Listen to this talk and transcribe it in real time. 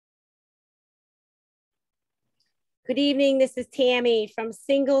Good evening. This is Tammy from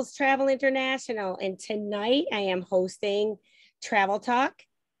Singles Travel International. And tonight I am hosting Travel Talk,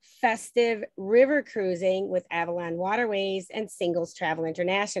 Festive River Cruising with Avalon Waterways and Singles Travel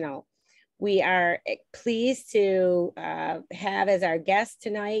International. We are pleased to have as our guest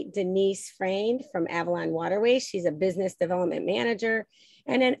tonight, Denise Fraind from Avalon Waterways. She's a business development manager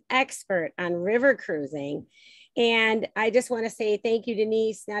and an expert on river cruising. And I just want to say thank you,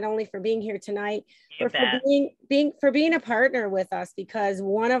 Denise, not only for being here tonight, but for being a partner with us, because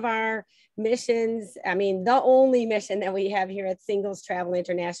one of our missions, I mean, the only mission that we have here at Singles Travel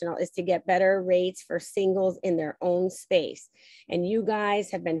International is to get better rates for singles in their own space. And you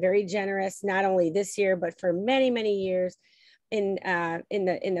guys have been very generous, not only this year, but for many, many years in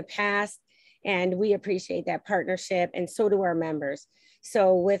the past. And we appreciate that partnership, and so do our members.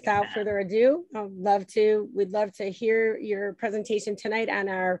 So without further ado, we'd love to hear your presentation tonight on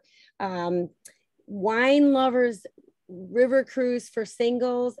our wine lovers river cruise for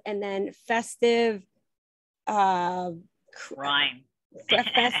singles, and then festive Rhine.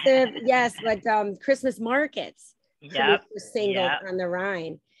 Festive, yes, but Christmas markets for singles on the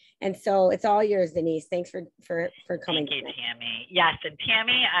Rhine. And so it's all yours, Denise. Thanks for coming. Thank you, Tammy. Yes, and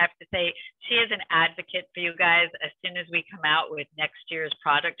Tammy, I have to say, she is an advocate for you guys. As soon as we come out with next year's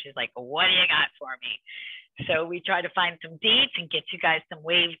product, she's like, what do you got for me? So we try to find some dates and get you guys some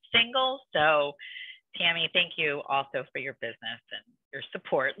waived singles. So Tammy, thank you also for your business and your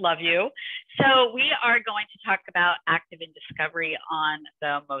support. Love you. So we are going to talk about active in discovery on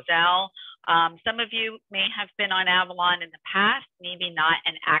the Moselle. Some of you may have been on Avalon in the past, maybe not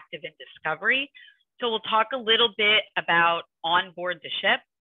an active in discovery. So we'll talk a little bit about on board the ship,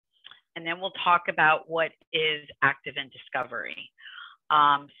 and then we'll talk about what is active in discovery.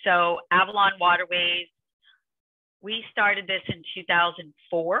 So Avalon Waterways, we started this in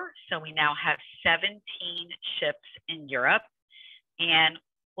 2004. So we now have 17 ships in Europe. And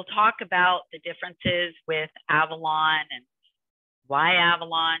we'll talk about the differences with Avalon and why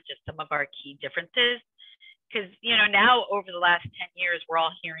Avalon, just some of our key differences. Because, you know, now over the last 10 years, we're all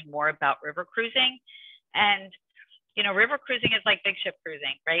hearing more about river cruising. And, you know, river cruising is like big ship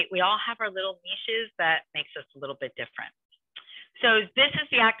cruising, right? We all have our little niches that makes us a little bit different. So this is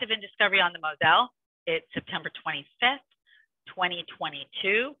the active in discovery on the Moselle. It's September 25th,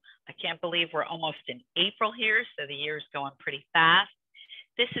 2022. I can't believe we're almost in April here, so the year's going pretty fast.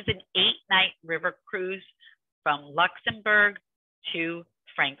 This is an 8-night river cruise from Luxembourg to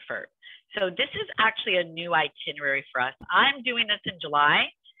Frankfurt. So this is actually a new itinerary for us. I'm doing this in July.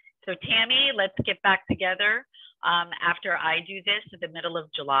 So Tammy, let's get back together after I do this in the middle of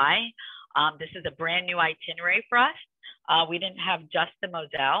July. This is a brand new itinerary for us. We didn't have just the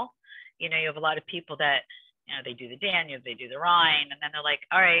Moselle. You know, you have a lot of people that, you know, they do the Danube, they do the Rhine, and then they're like,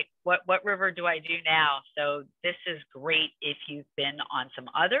 all right, what river do I do now? So this is great if you've been on some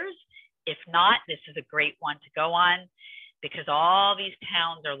others. If not, this is a great one to go on, because all these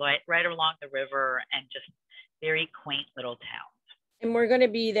towns are right along the river and just very quaint little towns. And we're going to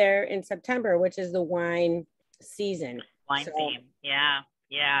be there in September, which is the wine season. Wine theme, yeah,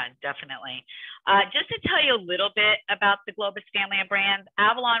 definitely. Just to tell you a little bit about the Globus family of brands,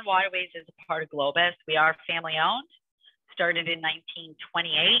 Avalon Waterways is a part of Globus. We are family owned, started in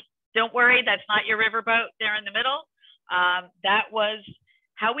 1928. Don't worry, that's not your riverboat there in the middle. That was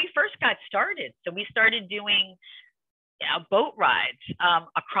how we first got started. So we started doing boat rides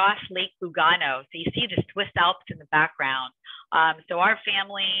across Lake Lugano. So you see the Swiss Alps in the background. So our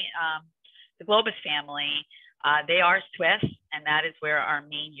family, the Globus family, they are Swiss, and that is where our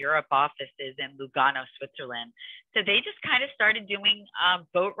main Europe office is, in Lugano, Switzerland. So they just kind of started doing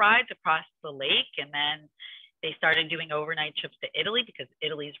boat rides across the lake, and then they started doing overnight trips to Italy, because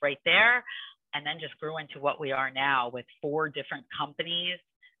Italy's right there, and then just grew into what we are now with 4 different companies,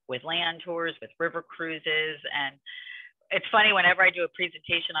 with land tours, with river cruises. And it's funny, whenever I do a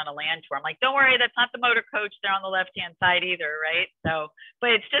presentation on a land tour, I'm like, don't worry, that's not the motor coach there on the left-hand side either, right? So, but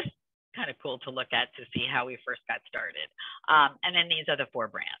it's just kind of cool to look at to see how we first got started. And then these are the 4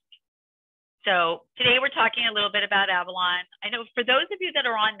 brands. So today we're talking a little bit about Avalon. I know for those of you that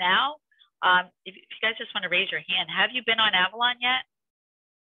are on now, if you guys just want to raise your hand, have you been on Avalon yet?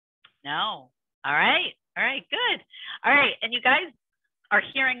 No. All right, good. All right, and you guys are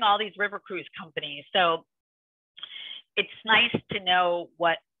hearing all these river cruise companies. So it's nice to know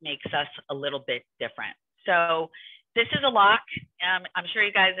what makes us a little bit different. So this is a lock. I'm sure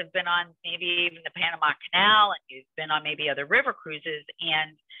you guys have been on maybe even the Panama Canal, and you've been on maybe other river cruises.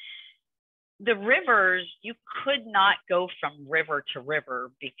 And the rivers, you could not go from river to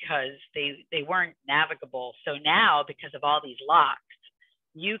river because they weren't navigable. So now, because of all these locks,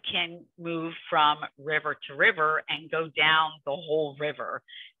 you can move from river to river and go down the whole river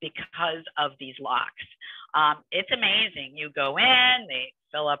because of these locks. It's amazing. You go in, they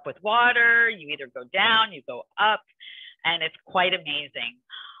fill up with water, you either go down, you go up, and it's quite amazing.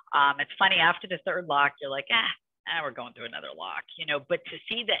 It's funny, after the third lock, you're like, we're going through another lock, you know, but to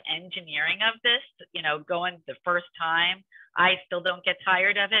see the engineering of this, you know, going the first time, I still don't get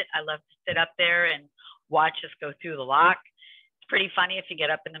tired of it. I love to sit up there and watch us go through the lock. It's pretty funny if you get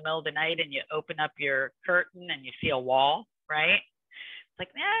up in the middle of the night and you open up your curtain and you see a wall, right? It's like,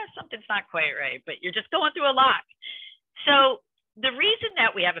 something's not quite right, but you're just going through a lock. So the reason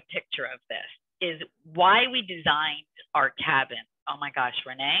that we have a picture of this is why we designed our cabin. Oh my gosh,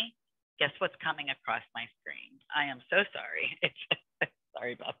 Renee, guess what's coming across my screen? I am so sorry.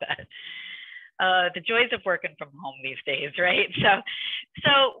 Sorry about that. The joys of working from home these days, right?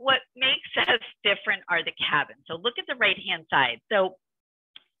 So what makes us different are the cabins. So look at the right-hand side. So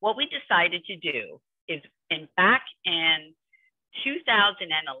what we decided to do is back in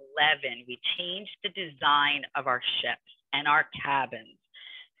 2011, we changed the design of our ships and our cabins.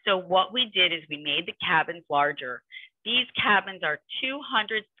 So what we did is we made the cabins larger. These cabins are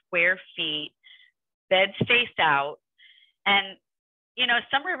 200 square feet, beds face out. And, you know,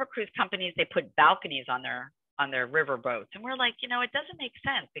 some river cruise companies, they put balconies on their river boats. And we're like, you know, it doesn't make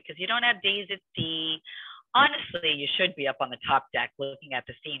sense because you don't have days at sea. Honestly, you should be up on the top deck looking at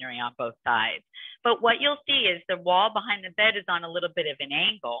the scenery on both sides. But what you'll see is the wall behind the bed is on a little bit of an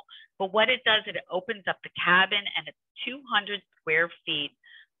angle. But what it does, it opens up the cabin, and it's 200 square feet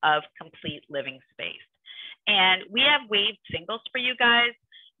of complete living space. And we have waived singles for you guys.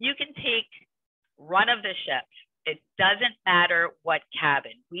 You can take run of the ship. It doesn't matter what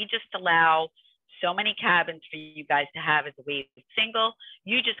cabin. We just allow so many cabins for you guys to have as a waived single.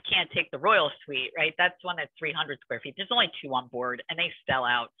 You just can't take the Royal Suite, right? That's one that's 300 square feet. There's only 2 on board, and they sell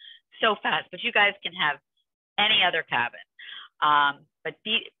out so fast. But you guys can have any other cabin. But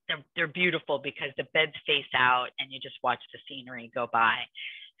they're beautiful because the beds face out, and you just watch the scenery go by.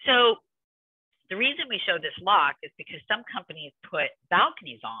 So the reason we show this lock is because some companies put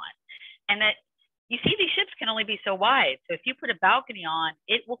balconies on, and that you see these ships can only be so wide. So if you put a balcony on,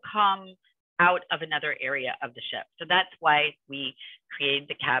 it will come out of another area of the ship. So that's why we created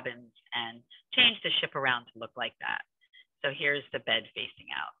the cabins and changed the ship around to look like that. So here's the bed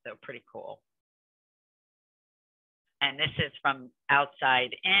facing out. So pretty cool. And this is from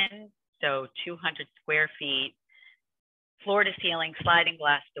outside in. So 200 square feet, floor to ceiling, sliding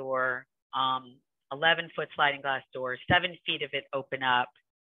glass door, 11-foot sliding glass door, 7 feet of it open up.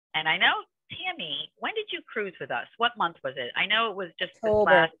 And I know, Tammy, when did you cruise with us? What month was it? I know it was just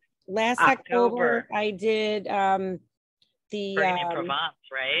last October. I did the Provence,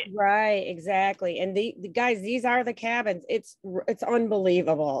 right? Right, exactly. And the guys, these are the cabins. It's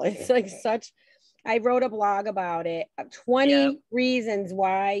unbelievable. It's like such. I wrote a blog about it. 20 reasons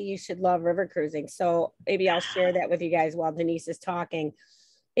why you should love river cruising. So maybe I'll share that with you guys while Denise is talking.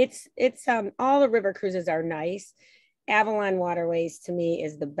 It's all the river cruises are nice. Avalon Waterways to me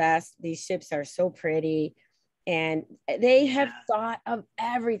is the best. These ships are so pretty, and they have thought of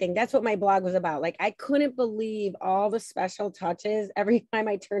everything. That's what my blog was about. Like, I couldn't believe all the special touches. Every time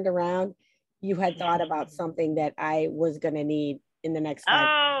I turned around, you had thought about something that I was going to need in the next 5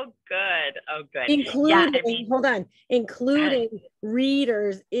 Oh, good. Oh, good. Including, including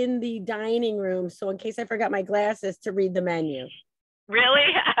readers in the dining room. So in case I forgot my glasses, to read the menu. Really?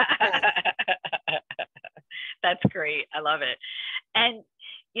 That's great. I love it. And,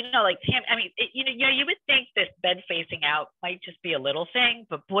 you know, like Tam, I mean, you would think this bed facing out might just be a little thing,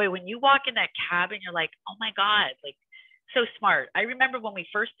 but boy, when you walk in that cabin, you're like, oh my God, like so smart. I remember when we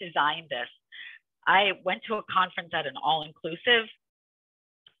first designed this, I went to a conference at an all-inclusive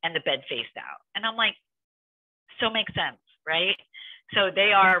and the bed faced out. And I'm like, so makes sense, right? So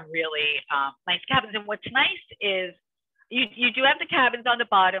they are really nice cabins. And what's nice is you do have the cabins on the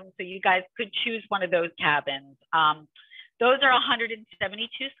bottom, so you guys could choose one of those cabins. Those are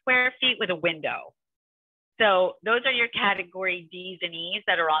 172 square feet with a window. So those are your category D's and E's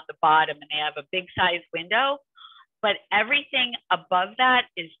that are on the bottom, and they have a big size window, but everything above that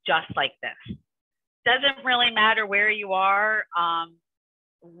is just like this. Doesn't really matter where you are,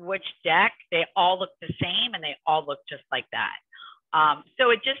 which deck, they all look the same and they all look just like that. So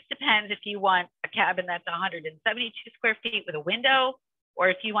it just depends if you want a cabin that's 172 square feet with a window, or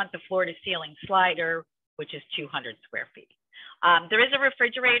if you want the floor to ceiling slider, which is 200 square feet. There is a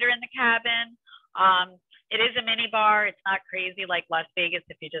refrigerator in the cabin. It is a mini bar. It's not crazy like Las Vegas.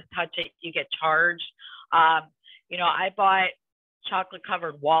 If you just touch it, you get charged. You know, I bought chocolate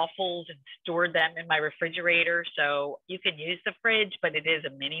covered waffles and stored them in my refrigerator. So you can use the fridge, but it is a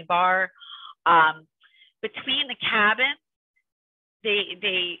mini bar. Between the cabins,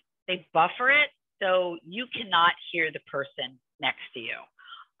 they buffer it so you cannot hear the person next to you.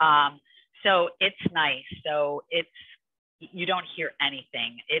 So it's nice. So you don't hear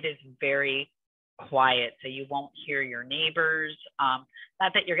anything. It is very quiet, so you won't hear your neighbors.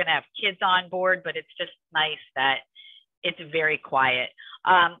 Not that you're going to have kids on board, but it's just nice that it's very quiet.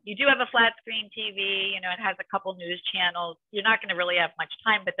 You do have a flat screen TV, you know, it has a couple news channels. You're not going to really have much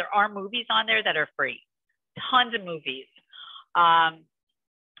time, but there are movies on there that are free. Tons of movies.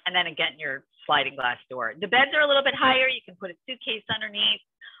 And then again, your sliding glass door. The beds are a little bit higher. You can put a suitcase underneath.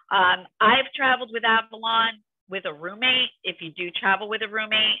 I've traveled with Avalon with a roommate. If you do travel with a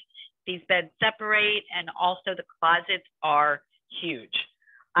roommate, these beds separate, and also the closets are huge.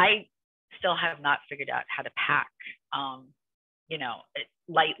 I still have not figured out how to pack, you know,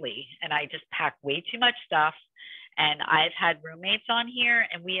 lightly. And I just pack way too much stuff. And I've had roommates on here,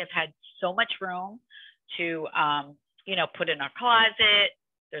 and we have had so much room to, you know, put in our closet.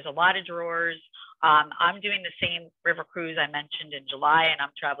 There's a lot of drawers. I'm doing the same river cruise I mentioned in July, and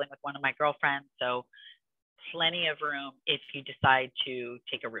I'm traveling with one of my girlfriends. So plenty of room if you decide to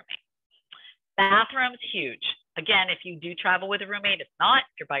take a roommate. Bathroom's huge. Again, if you do travel with a roommate, if not,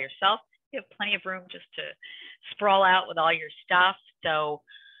 if you're by yourself, you have plenty of room just to sprawl out with all your stuff. So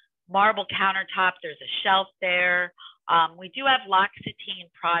marble countertop, there's a shelf there. We do have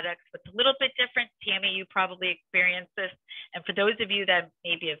L'Occitane products, but it's a little bit different. Tammy, you probably experienced this. And for those of you that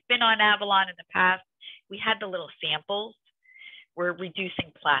maybe have been on Avalon in the past, we had the little samples. We're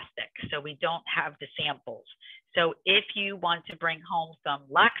reducing plastic, so we don't have the samples. So if you want to bring home some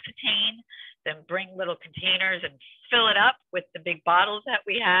L'Occitane, then bring little containers and fill it up with the big bottles that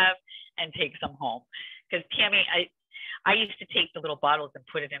we have and take some home. Because Tammy, I used to take the little bottles and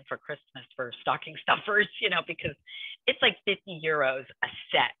put it in for Christmas for stocking stuffers, you know, because it's like 50 euros a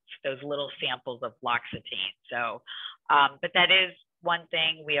set, those little samples of L'Occitane. So, but that is one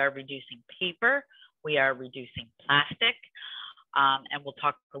thing. We are reducing paper. We are reducing plastic. And we'll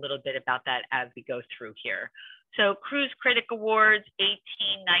talk a little bit about that as we go through here. So Cruise Critic Awards, 18,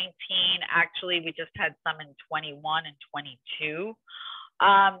 19. Actually, we just had some in 21 and 22.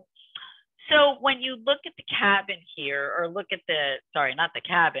 So when you look at the cabin here, or look at the, sorry, not the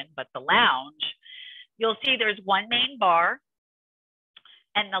cabin, but the lounge, you'll see there's one main bar,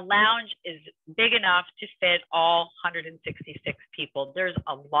 and the lounge is big enough to fit all 166 people. There's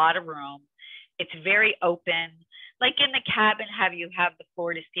a lot of room. It's very open. Like in the cabin, you have the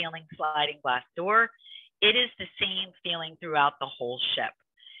floor to ceiling sliding glass door. It is the same feeling throughout the whole ship.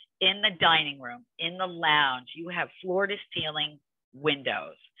 In the dining room, in the lounge, you have floor to ceiling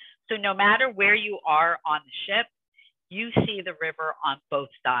windows. So no matter where you are on the ship, you see the river on both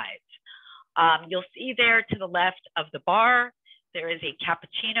sides. You'll see there to the left of the bar, there is a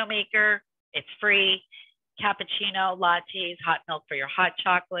cappuccino maker. It's free. Cappuccino, lattes, hot milk for your hot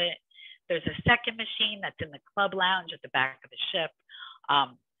chocolate. There's a second machine that's in the club lounge at the back of the ship.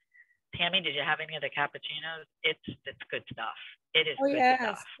 Tammy, did you have any of the cappuccinos? It's good stuff. It is good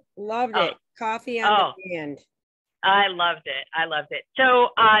stuff. Loved it. Coffee on demand. I loved it. I loved it. So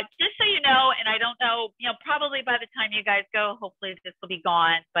just so you know, and I don't know, you know, probably by the time you guys go, hopefully this will be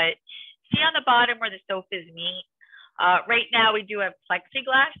gone, but see on the bottom where the sofas meet. Right now we do have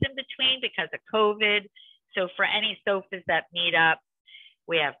plexiglass in between because of COVID. So for any sofas that meet up,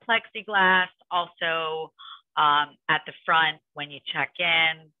 we have plexiglass. Also at the front when you check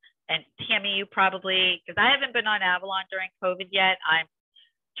in. And Tammy, you probably, because I haven't been on Avalon during COVID yet. I'm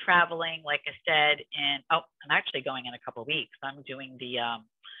traveling, like I said, I'm actually going in a couple of weeks. I'm doing the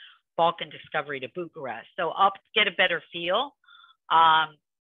Balkan Discovery to Bucharest. So I'll get a better feel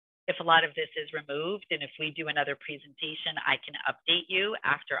if a lot of this is removed. And if we do another presentation, I can update you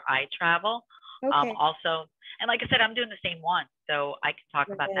after I travel. Okay. Also, and like I said, I'm doing the same one. So I can talk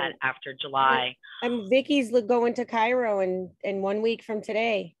about that after July. Vicky's going to Cairo in 1 week from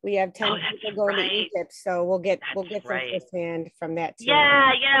today. We have 10 people going to Egypt. So we'll get some firsthand from that too.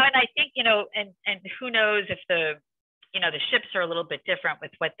 Yeah, you know, and I think, you know, and who knows if the ships are a little bit different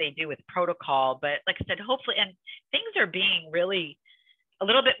with what they do with protocol. But like I said, hopefully, and things are being really a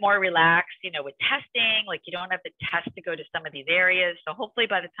little bit more relaxed, you know, with testing. Like you don't have to test to go to some of these areas. So hopefully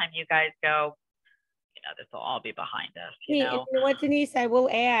by the time you guys go, you know, this will all be behind us. You know what, Denise, I will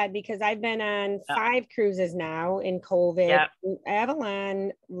add, because I've been on 5 cruises now in COVID. Yep.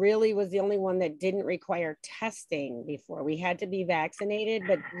 Avalon really was the only one that didn't require testing before. We had to be vaccinated,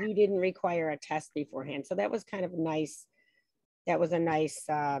 but you didn't require a test beforehand. So that was kind of nice. That was a nice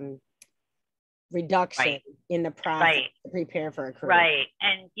reduction Right. in the process Right. to prepare for a cruise. Right.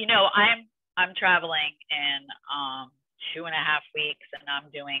 And you know, I'm traveling in 2.5 weeks, and I'm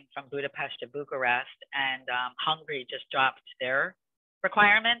doing from Budapest to Bucharest, and Hungary just dropped their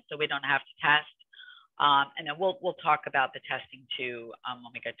requirements, so we don't have to test. And then we'll talk about the testing too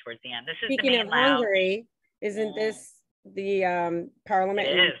when we get towards the end. This is Speaking the of main lounge. Hungary, isn't this the parliament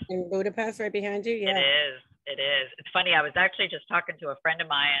in Budapest right behind you? Yeah. It is. It is. It's funny. I was actually just talking to a friend of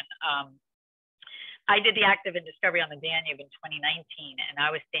mine. I did the Active in Discovery on the Danube in 2019, and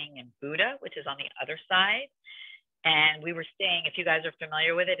I was staying in Buda, which is on the other side. And we were staying, if you guys are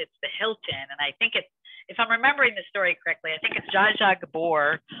familiar with it, it's the Hilton. And I think it's, if I'm remembering the story correctly, I think it's Zsa Zsa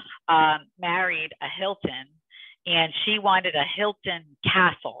Gabor married a Hilton, and she wanted a Hilton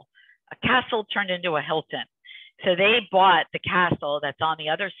castle. A castle turned into a Hilton. So they bought the castle that's on the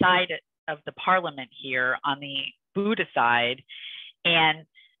other side of the parliament here on the Buda side, and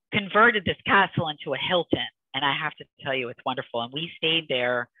converted this castle into a Hilton. And I have to tell you, it's wonderful. And we stayed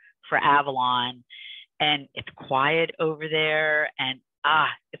there for Avalon, and it's quiet over there. And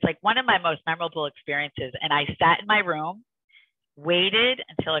it's like one of my most memorable experiences. And I sat in my room, waited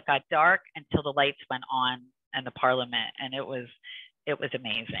until it got dark, until the lights went on in the parliament. And it was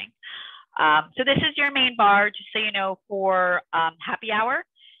amazing. So this is your main bar, just so you know, for happy hour.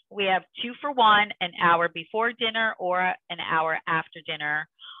 We have 2 for $1, an hour before dinner or an hour after dinner.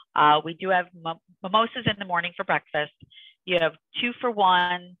 We do have mimosas in the morning for breakfast. You have 2 for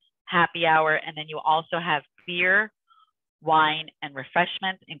 $1 happy hour, and then you also have beer, wine, and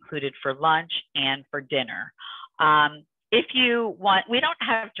refreshments included for lunch and for dinner. If you want, we don't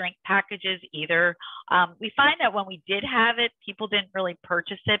have drink packages either. We find that when we did have it, people didn't really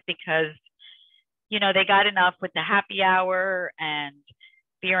purchase it because, you know, they got enough with the happy hour and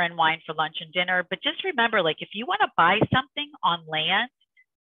beer and wine for lunch and dinner. But just remember, like, if you want to buy something on land,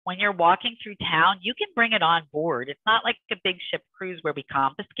 when you're walking through town, you can bring it on board. It's not like a big ship cruise where we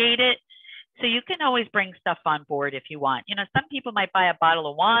confiscate it. So you can always bring stuff on board if you want. You know, some people might buy a bottle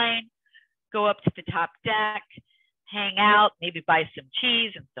of wine, go up to the top deck, hang out, maybe buy some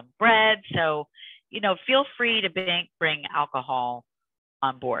cheese and some bread. So, you know, feel free to bring alcohol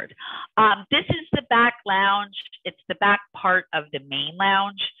on board. This is the back lounge. It's the back part of the main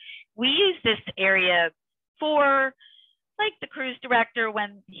lounge. We use this area for, like, the cruise director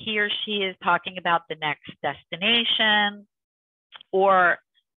when he or she is talking about the next destination or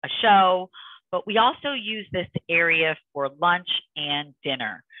a show, but we also use this area for lunch and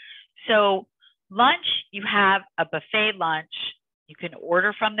dinner. So lunch, you have a buffet lunch. You can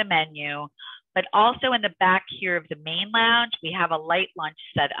order from the menu, but also in the back here of the main lounge, we have a light lunch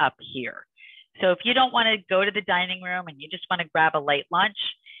set up here. So if you don't want to go to the dining room and you just want to grab a light lunch,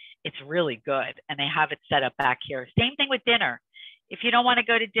 it's really good. And they have it set up back here. Same thing with dinner. If you don't want to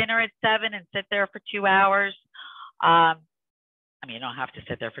go to dinner at 7 and sit there for 2 hours, I mean, you don't have to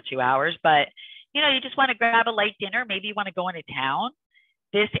sit there for 2 hours, but, you know, you just want to grab a light dinner. Maybe you want to go into town.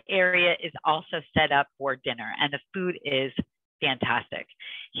 This area is also set up for dinner, and the food is fantastic.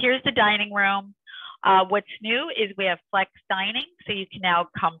 Here's the dining room. What's new is we have flex dining, so you can now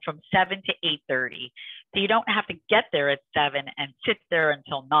come from 7 to 8:30. So you don't have to get there at 7 and sit there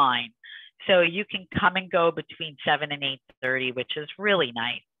until 9. So you can come and go between 7 and 8:30, which is really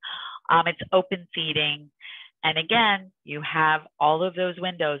nice. It's open seating. And again, you have all of those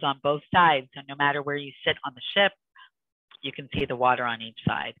windows on both sides. So no matter where you sit on the ship, you can see the water on each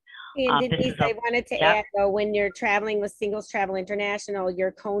side. And Denise, I wanted to add, though, when you're traveling with Singles Travel International,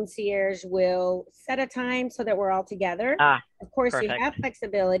 your concierge will set a time so that we're all together. Of course, perfect. You have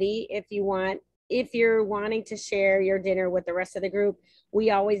flexibility if you're wanting to share your dinner with the rest of the group.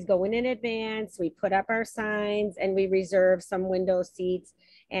 We always go in advance, we put up our signs, and we reserve some window seats,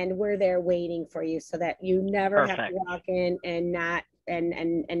 and we're there waiting for you so that you never perfect. Have to walk in and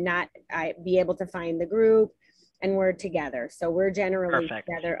not be able to find the group. And we're together. So we're generally perfect.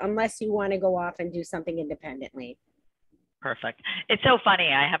 Together, unless you want to go off and do something independently. Perfect. It's so funny.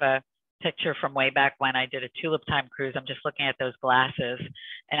 I have a picture from way back when I did a Tulip Time cruise. I'm just looking at those glasses,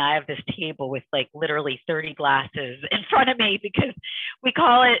 and I have this table with like literally 30 glasses in front of me because we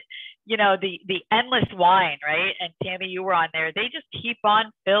call it, you know, the endless wine, right? And Tammy, you were on there. They just keep on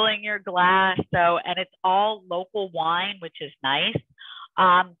filling your glass. So, and it's all local wine, which is nice.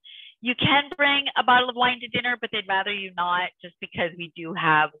 You can bring a bottle of wine to dinner, but they'd rather you not, just because we do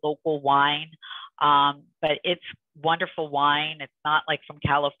have local wine. But it's wonderful wine. It's not like from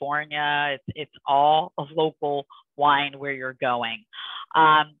California. It's all of local wine where you're going.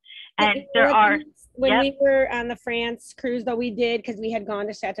 And there are... When we were on the France cruise, though, we did, because we had gone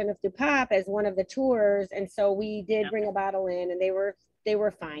to Chateauneuf-du-Pape as one of the tours. And so we did bring a bottle in, and they were they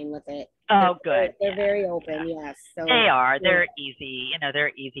were fine with it. Oh, good. They're very open. Yes. So they are. They're easy. You know,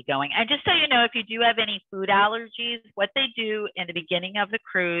 they're easygoing. And just so you know, if you do have any food allergies, what they do in the beginning of the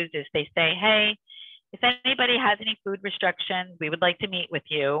cruise is they say, hey, if anybody has any food restrictions, we would like to meet with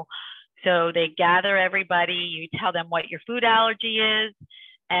you. So they gather everybody. You tell them what your food allergy is,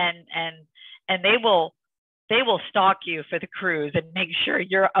 and they will stalk you for the cruise and make sure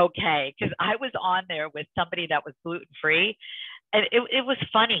you're okay. Because I was on there with somebody that was gluten-free, and it was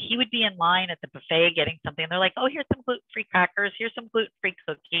funny. He would be in line at the buffet getting something. They're like, oh, here's some gluten-free crackers. Here's some gluten-free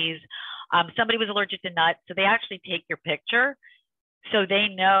cookies. Somebody was allergic to nuts. So they actually take your picture so they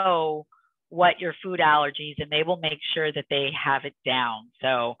know what your food allergies, and they will make sure that they have it down.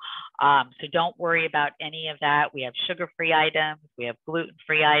 So, so don't worry about any of that. We have sugar-free items. We have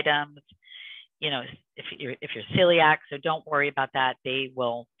gluten-free items. You know, if you're celiac, so don't worry about that. They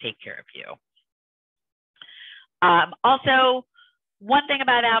will take care of you. Also, one thing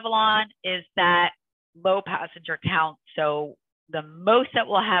about Avalon is that low passenger count. So the most that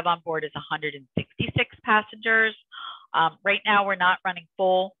we'll have on board is 166 passengers. Right now, we're not running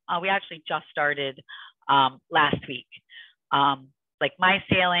full. We actually just started last week. Like my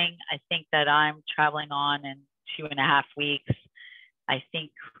sailing, I think that I'm traveling on in 2.5 weeks. I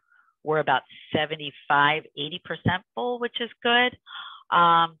think we're about 75, 80% full, which is good.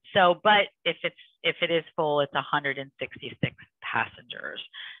 So, but if it is full, it's 166 passengers.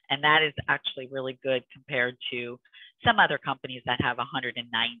 And that is actually really good compared to some other companies that have 190.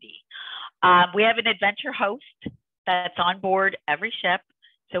 We have an adventure host that's on board every ship.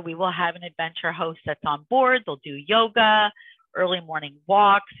 So we will have an adventure host that's on board. They'll do yoga, early morning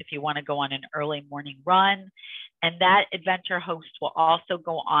walks if you want to go on an early morning run. And that adventure host will also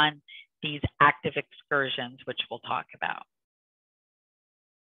go on these active excursions, which we'll talk about.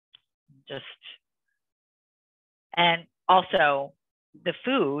 And also the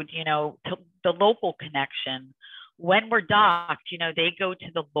food, you know, the local connection. When we're docked, you know, they go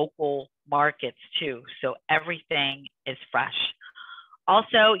to the local markets too. So everything is fresh.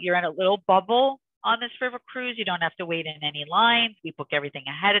 Also, you're in a little bubble on this river cruise. You don't have to wait in any lines. We book everything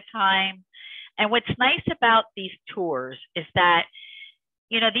ahead of time. And what's nice about these tours is that,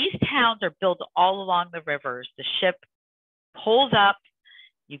 you know, these towns are built all along the rivers. The ship pulls up,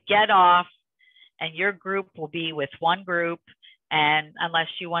 you get off, and your group will be with one group. And unless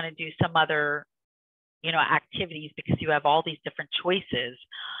you want to do some other, you know, activities, because you have all these different choices.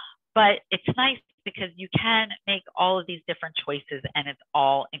 But it's nice because you can make all of these different choices and it's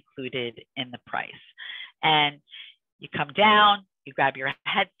all included in the price. And you come down, you grab your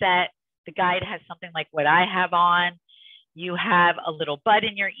headset. The guide has something like what I have on. You have a little bud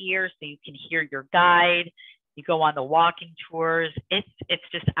in your ear so you can hear your guide. You go on the walking tours. It's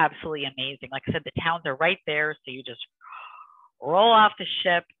just absolutely amazing. Like I said, the towns are right there. So you just roll off the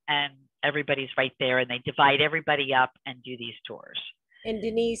ship and everybody's right there, and they divide everybody up and do these tours. And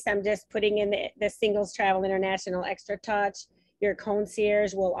Denise, I'm just putting in the Singles Travel International extra touch. Your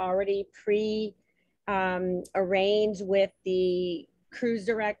concierge will already arrange with the cruise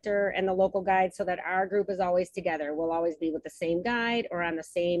director and the local guide so that our group is always together. We'll always be with the same guide or on the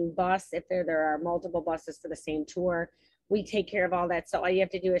same bus if there are multiple buses for the same tour. We take care of all that. So all you have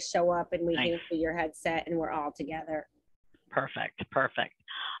to do is show up and we hand you your headset and we're all together. Perfect. Perfect.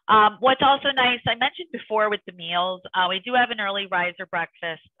 What's also nice, I mentioned before with the meals, we do have an early riser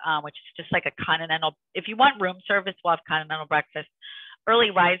breakfast, which is just like a continental. If you want room service, we'll have continental breakfast.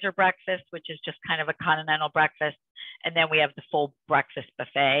 Early riser breakfast, which is just kind of a continental breakfast. And then we have the full breakfast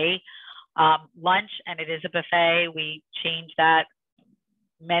buffet. Lunch, and it is a buffet. We changed that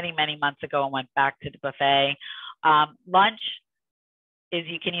many, many months ago and went back to the buffet. Lunch is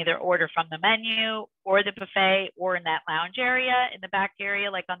you can either order from the menu or the buffet or in that lounge area in the back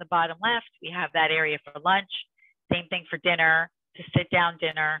area, like on the bottom left, we have that area for lunch. Same thing for dinner, to sit down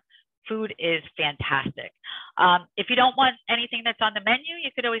dinner. Food is fantastic. If you don't want anything that's on the menu,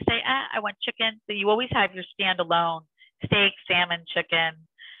 you could always say, I want chicken. So you always have your standalone steak, salmon, chicken.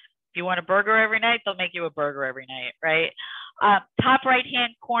 If you want a burger every night, they'll make you a burger every night, right? Top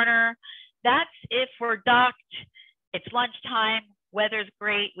right-hand corner, that's if we're docked. It's lunchtime. Weather's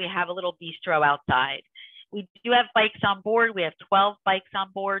great. We have a little bistro outside. We do have bikes on board. We have 12 bikes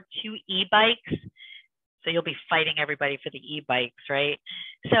on board, 2 e-bikes. So you'll be fighting everybody for the e-bikes, right?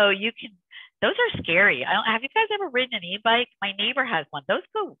 So you can, those are scary. Have you guys ever ridden an e-bike? My neighbor has one. Those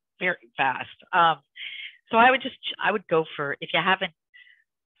go very fast. So I would go for, if you haven't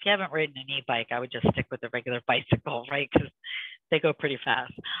ridden an e-bike, I would just stick with the regular bicycle, right? Because they go pretty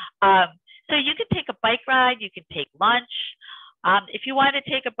fast. So you can take a bike ride. You can take lunch. If you want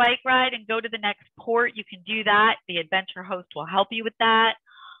to take a bike ride and go to the next port, you can do that. The adventure host will help you with that.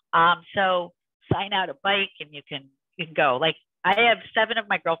 So sign out a bike and you can go. Like I have 7 of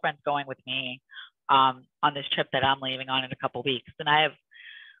my girlfriends going with me on this trip that I'm leaving on in a couple weeks. And I have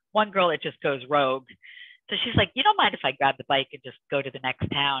one girl that just goes rogue. So she's like, you don't mind if I grab the bike and just go to the next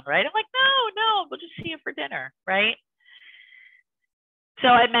town, right? I'm like, no, we'll just see you for dinner, right? So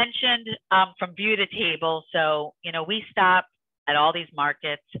I mentioned from view to table. So, we stop at all these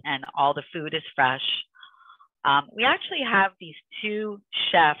markets and all the food is fresh. We actually have these 2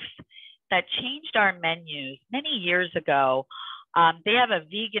 chefs that changed our menus many years ago. They have a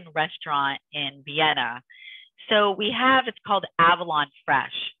vegan restaurant in Vienna. So it's called Avalon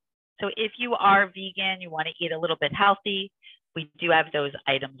Fresh. So if you are vegan, you want to eat a little bit healthy, we do have those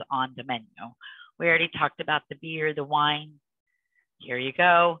items on the menu. We already talked about the beer, the wine. Here you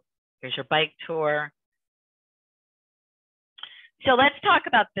go. Here's your bike tour. So let's talk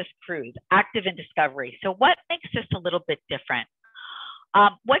about this cruise, Active and Discovery. So what makes this a little bit different?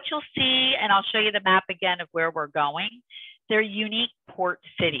 What you'll see, and I'll show you the map again of where we're going, they're unique port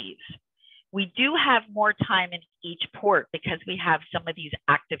cities. We do have more time in each port because we have some of these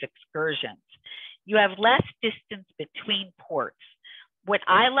active excursions. You have less distance between ports. What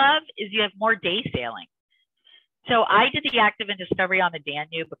I love is you have more day sailing. So I did the Active and Discovery on the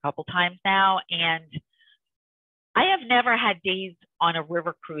Danube a couple times now, and I have never had days on a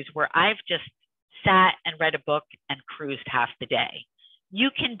river cruise where I've just sat and read a book and cruised half the day. You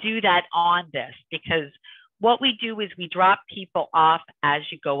can do that on this because what we do is we drop people off as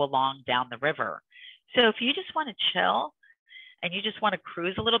you go along down the river. So if you just want to chill and you just want to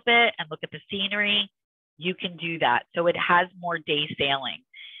cruise a little bit and look at the scenery, you can do that. So it has more day sailing.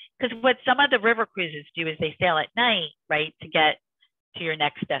 Because what some of the river cruises do is they sail at night, right, to get to your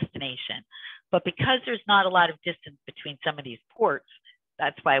next destination. But because there's not a lot of distance between some of these ports,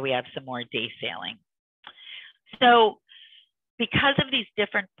 that's why we have some more day sailing. So because of these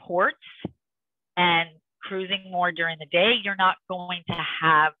different ports and cruising more during the day, you're not going to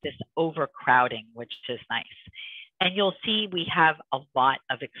have this overcrowding, which is nice. And you'll see we have a lot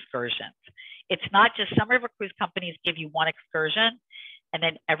of excursions. It's not just some river cruise companies give you one excursion and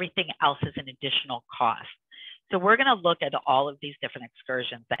then everything else is an additional cost. So we're going to look at all of these different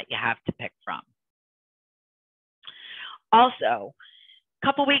excursions that you have to pick from. Also, a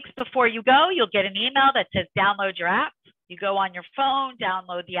couple weeks before you go, you'll get an email that says download your app. You go on your phone,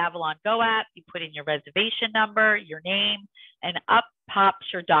 download the Avalon Go app, you put in your reservation number, your name, and up pops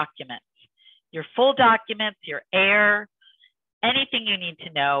your documents. Your full documents, your air, anything you need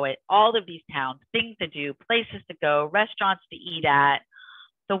to know at all of these towns, things to do, places to go, restaurants to eat at,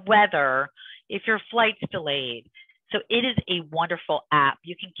 the weather, if your flight's delayed. So it is a wonderful app.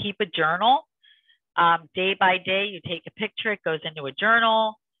 You can keep a journal. Day by day, you take a picture, it goes into a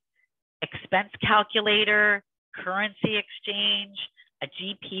journal, expense calculator, currency exchange, a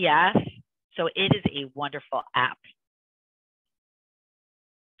GPS. So it is a wonderful app.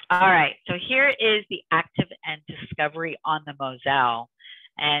 All right, so here is the Active and Discovery on the Moselle.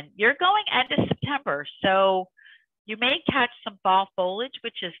 And you're going end of September, so you may catch some fall foliage,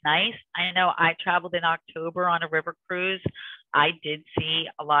 which is nice. I know I traveled in October on a river cruise. I did see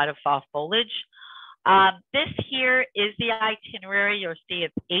a lot of fall foliage. This here is the itinerary. You'll see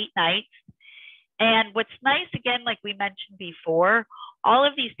it's 8 nights. And what's nice, again, like we mentioned before, all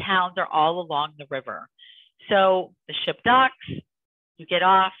of these towns are all along the river. So the ship docks, you get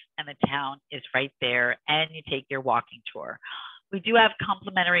off, and the town is right there, and you take your walking tour. We do have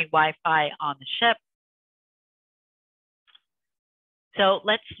complimentary Wi-Fi on the ship. So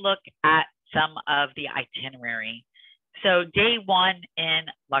let's look at some of the itinerary. So day 1 in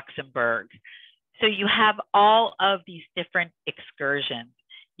Luxembourg. So you have all of these different excursions.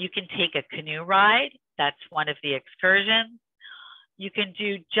 You can take a canoe ride. That's one of the excursions. You can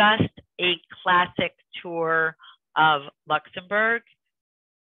do just a classic tour of Luxembourg.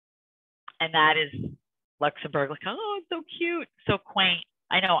 And that is Luxembourg. Like, oh, it's so cute, so quaint.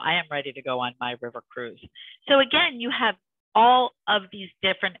 I know I am ready to go on my river cruise. So again, you have all of these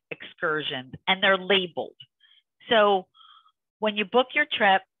different excursions and they're labeled. So when you book your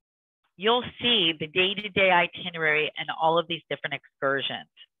trip, you'll see the day-to-day itinerary and all of these different excursions.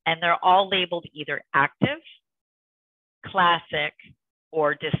 And they're all labeled either active, classic,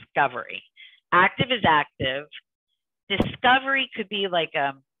 or discovery. Active is active. Discovery could be like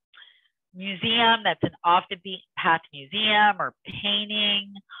a museum that's an off the beaten path museum or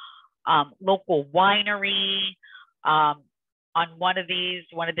painting, local winery. On one of these,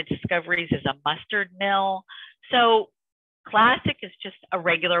 one of the discoveries is a mustard mill. So Classic is just a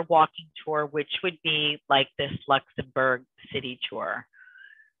regular walking tour, which would be like this Luxembourg city tour.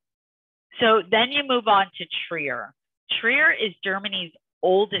 So then you move on to Trier. Trier is Germany's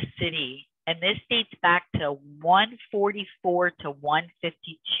oldest city, and this dates back to 144 to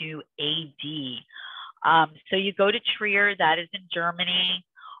 152 AD. So you go to Trier, that is in Germany.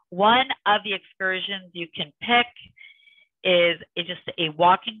 One of the excursions you can pick is just a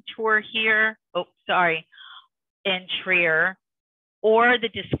walking tour here. Oh, sorry, in Trier, or the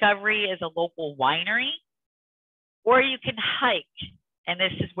Discovery is a local winery, or you can hike, and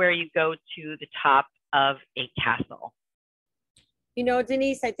this is where you go to the top of a castle. You know,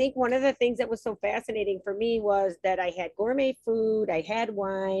 Denise, I think one of the things that was so fascinating for me was that I had gourmet food, I had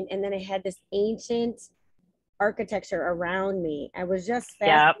wine, and then I had this ancient architecture around me. I was just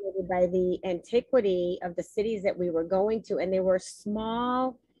fascinated by the antiquity of the cities that we were going to, and they were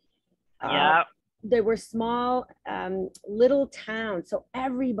small. They were small little towns, so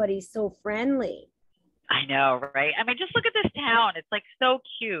everybody's so friendly. I know, right? I mean, just look at this town. It's like so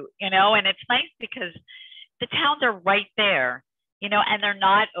cute, you know, and it's nice because the towns are right there, you know, and they're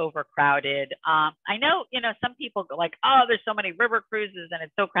not overcrowded. I know, you know, some people go like, oh, there's so many river cruises and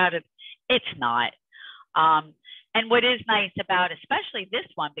it's so crowded. It's not. And what is nice about especially this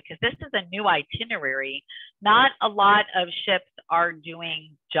one, because this is a new itinerary, not a lot of ships are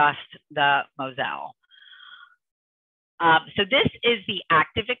doing just the Moselle. So this is the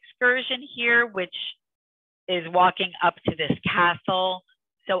active excursion here, which is walking up to this castle.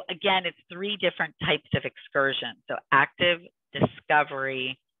 So again, it's 3 different types of excursions. So active,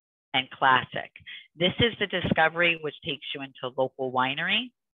 Discovery, and classic. This is the Discovery, which takes you into a local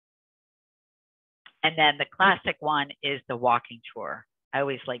winery. And then the classic one is the walking tour. I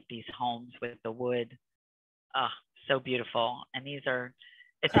always like these homes with the wood. Oh, so beautiful. And these are,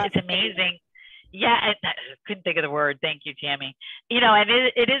 it's amazing. Yeah, I couldn't think of the word. Thank you, Tammy. You know, and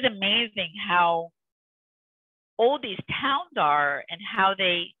it is amazing how old these towns are and how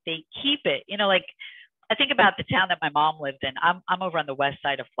they keep it. You know, like I think about the town that my mom lived in. I'm over on the west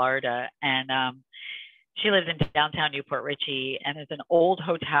side of Florida, and she lives in downtown Newport Richey, and there's an old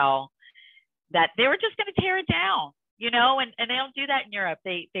hotel that they were just going to tear it down, you know, and they don't do that in Europe.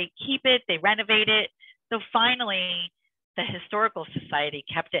 They keep it, they renovate it. So finally, the Historical Society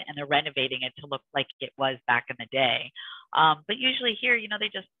kept it and they're renovating it to look like it was back in the day. But usually here, you know, they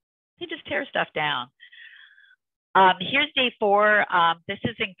just tear stuff down. Here's day 4. This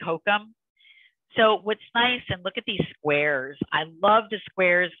is in Kokum. So what's nice, and look at these squares. I love the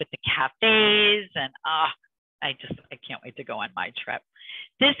squares with the cafes, and I can't wait to go on my trip.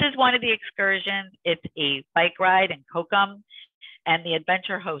 This is one of the excursions. It's a bike ride in Kokum, and the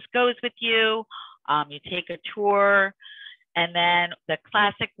adventure host goes with you. You take a tour, and then the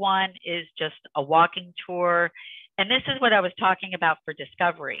classic one is just a walking tour. And this is what I was talking about for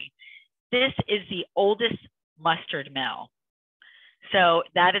Discovery. This is the oldest mustard mill. So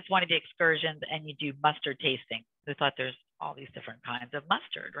that is one of the excursions, and you do mustard tasting. I thought there's all these different kinds of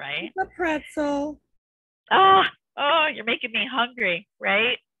mustard, right? The pretzel. Oh, you're making me hungry,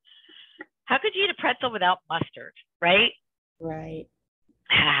 right? How could you eat a pretzel without mustard, right? Right.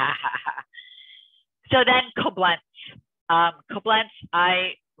 So then Koblenz. Koblenz,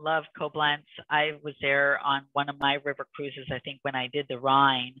 I love Koblenz. I was there on one of my river cruises, I think, when I did the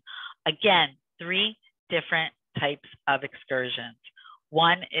Rhine. Again, 3 different types of excursions.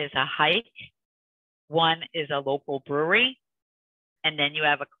 One is a hike, one is a local brewery, and then you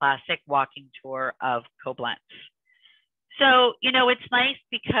have a classic walking tour of Koblenz. So, you know, it's nice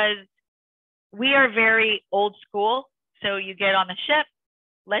because we are very old school. So you get on the ship.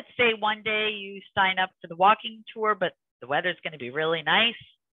 Let's say one day you sign up for the walking tour, but the weather's going to be really nice.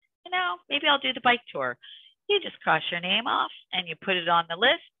 You know, maybe I'll do the bike tour. You just cross your name off and you put it on the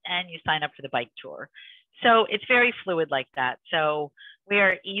list and you sign up for the bike tour. So it's very fluid like that. So we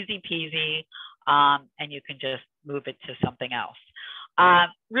are easy peasy, and you can just move it to something else.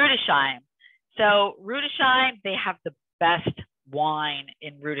 Rudesheim. So Rudesheim, they have the best wine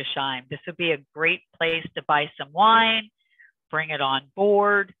in Rudesheim. This would be a great place to buy some wine, bring it on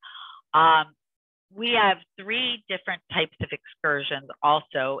board. We have 3 different types of excursions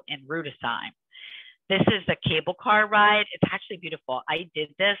also in Rudesheim. This is a cable car ride. It's actually beautiful. I did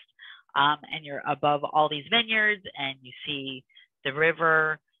this, and you're above all these vineyards and you see the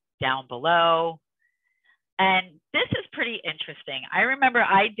river down below. And this is pretty interesting. I remember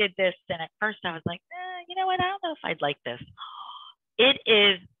I did this, and at first I was like, you know what? I don't know if I'd like this. It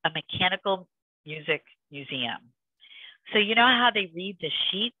is a mechanical music museum. So you know how they read the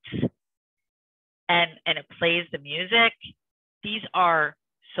sheets and it plays the music? These are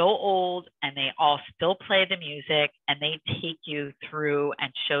so old, and they all still play the music, and they take you through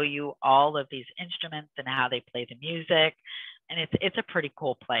and show you all of these instruments and how they play the music. And it's a pretty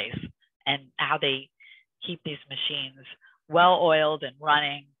cool place, and how they keep these machines well oiled and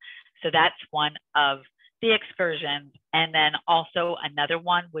running. So that's one of the excursions. And then also another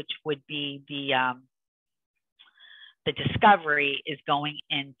one, which would be the Discovery, is going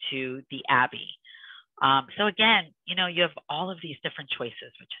into the Abbey. So again, you know, you have all of these different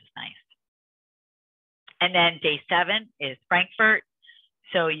choices, which is nice. And then day 7 is Frankfurt.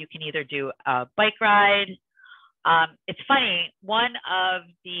 So you can either do a bike ride. It's funny, one of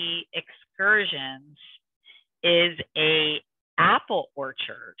the excursions is a apple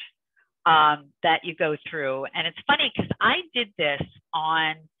orchard that you go through. And it's funny because I did this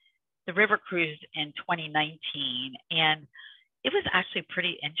on the river cruise in 2019, and it was actually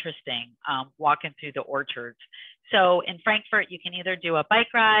pretty interesting walking through the orchards. So in Frankfurt, you can either do a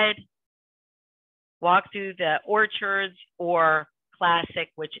bike ride, walk through the orchards, or classic,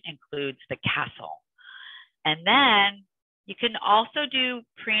 which includes the castle. And then you can also do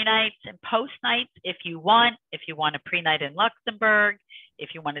pre-nights and post-nights if you want. If you want a pre-night in Luxembourg,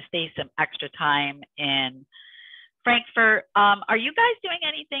 if you want to stay some extra time in Frankfurt. Are you guys doing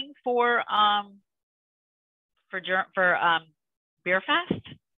anything for Beer Fest?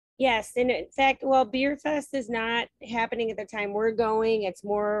 Yes, and in fact, well, Beer Fest is not happening at the time we're going. It's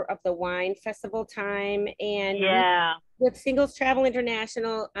more of the wine festival time. And yeah, with Singles Travel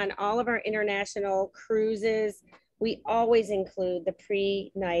International, on all of our international cruises, we always include the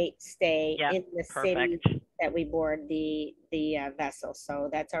pre-night stay in the city that we board the vessel. So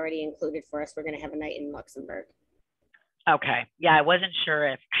that's already included for us. We're going to have a night in Luxembourg. Okay. Yeah, I wasn't sure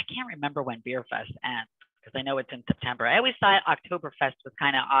if, I can't remember when Beer Fest ends, because I know it's in September. I always thought Oktoberfest was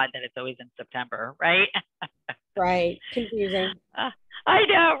kind of odd that it's always in September, right? Right. Confusing. I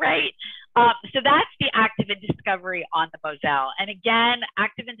know, right? So that's the Active and Discovery on the Moselle. And again,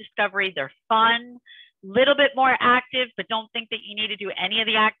 Active and Discovery, they're fun, little bit more active, but don't think that you need to do any of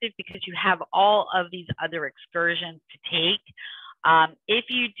the active because you have all of these other excursions to take. If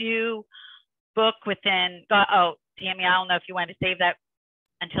you do book within, Tammy, I don't know if you want to save that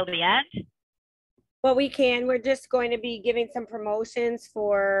until the end. Well, we can. We're just going to be giving some promotions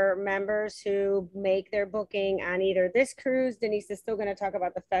for members who make their booking on either this cruise. Denise is still going to talk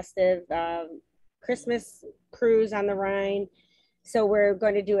about the Festive Christmas cruise on the Rhine. So we're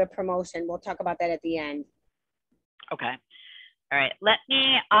going to do a promotion. We'll talk about that at the end. Okay. All right.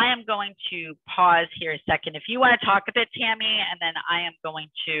 I am going to pause here a second. If you want to talk a bit, Tammy, and then I am going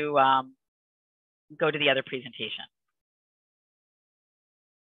to go to the other presentation.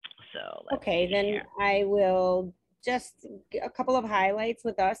 So okay, then I will just a couple of highlights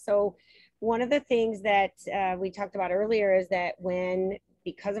with us. So one of the things that we talked about earlier is that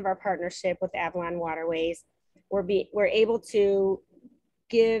because of our partnership with Avalon Waterways, we're able to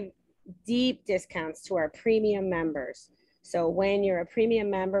give deep discounts to our premium members. So when you're a premium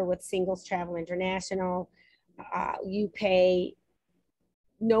member with Singles Travel International, you pay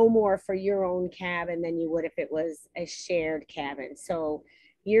no more for your own cabin than you would if it was a shared cabin. So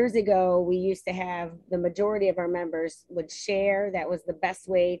years ago, we used to have the majority of our members would share. That was the best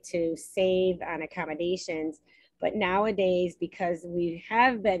way to save on accommodations. But nowadays, because we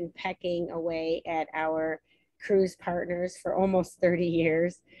have been pecking away at our cruise partners for almost 30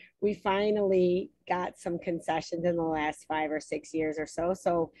 years, we finally got some concessions in the last 5 or 6 years or so.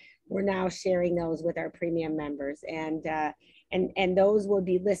 So we're now sharing those with our premium members. And those will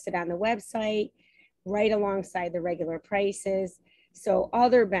be listed on the website right alongside the regular prices. So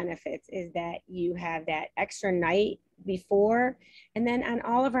other benefits is that you have that extra night before. And then on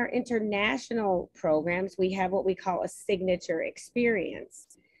all of our international programs, we have what we call a signature experience.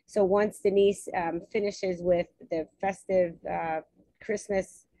 So once Denise finishes with the Festive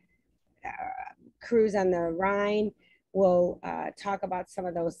Christmas cruise on the Rhine, we'll talk about some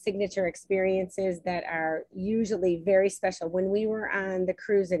of those signature experiences that are usually very special. When we were on the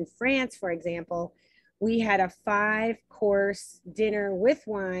cruise in France, for example, we had a 5-course dinner with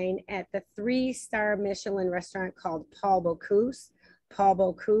wine at the 3-star Michelin restaurant called Paul Bocuse. Paul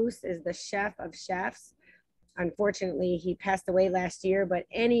Bocuse is the chef of chefs. Unfortunately, he passed away last year, but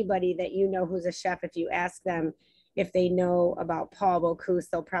anybody that you know who's a chef, if you ask them if they know about Paul Bocuse,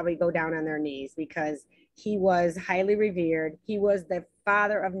 they'll probably go down on their knees because he was highly revered. He was the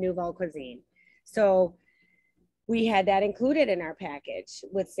father of Nouvelle Cuisine. So we had that included in our package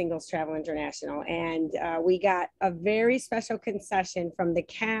with Singles Travel International. And we got a very special concession from the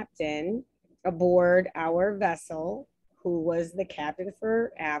captain aboard our vessel, who was the captain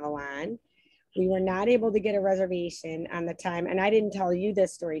for Avalon. We were not able to get a reservation on the time. And I didn't tell you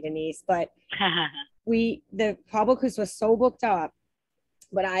this story, Denise, but the Pablo Cruise was so booked up,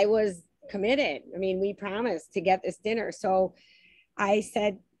 but I was committed. I mean, we promised to get this dinner. So I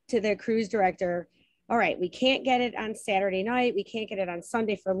said to the cruise director, all right, we can't get it on Saturday night. We can't get it on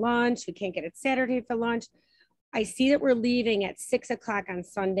Sunday for lunch. We can't get it Saturday for lunch. I see that we're leaving at 6 o'clock on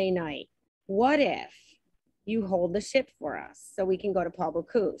Sunday night. What if you hold the ship for us so we can go to Pablo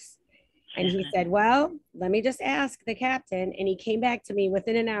Cruz? And he said, well, let me just ask the captain. And he came back to me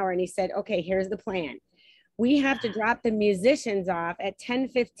within an hour and he said, okay, here's the plan. We have to drop the musicians off at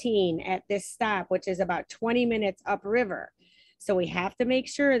 10:15 at this stop, which is about 20 minutes upriver. So we have to make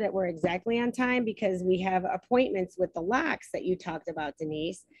sure that we're exactly on time because we have appointments with the locks that you talked about,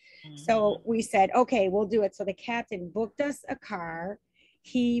 Denise. So we said, okay, we'll do it. So the captain booked us a car.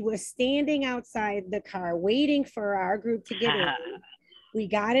 He was standing outside the car waiting for our group to get in. We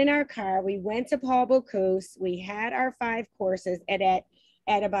got in our car. We went to Pablo Cruz. We had our 5 courses. And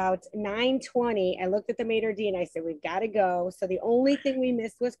at about 9:20, I looked at the maitre d' and I said, we've got to go. So the only thing we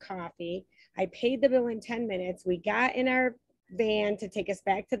missed was coffee. I paid the bill in 10 minutes. We got in our van to take us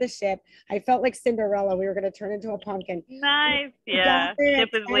back to the ship. I felt like Cinderella. We were going to turn into a pumpkin. Nice. Yeah. Ship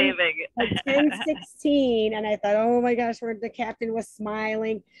is leaving. At 10:16. And I thought, oh my gosh, the captain was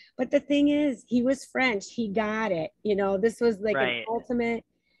smiling. But the thing is, he was French. He got it. You know, this was like an ultimate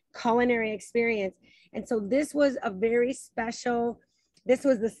culinary experience. And so this was a very special, this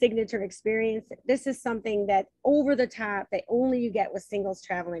was the signature experience. This is something that over the top that only you get with Singles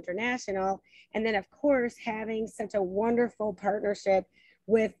Travel International. And then of course, having such a wonderful partnership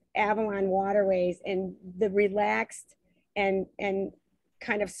with Avalon Waterways and the relaxed and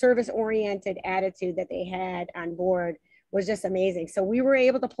kind of service oriented attitude that they had on board was just amazing. So we were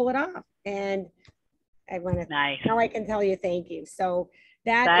able to pull it off. And I want to, now I can tell you thank you. So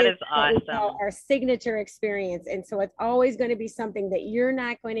that is awesome. Our signature experience. And so it's always going to be something that you're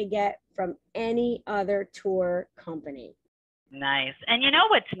not going to get from any other tour company. Nice. And you know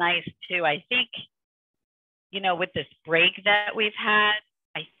what's nice too? I think, you know, with this break that we've had,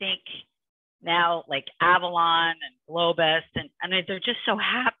 I think now like Avalon and Globus and they're just so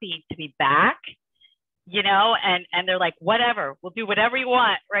happy to be back, you know, and they're like, whatever, we'll do whatever you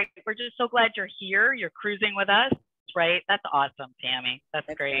want, right? We're just so glad you're here. You're cruising with us. Right. That's awesome, Tammy. That's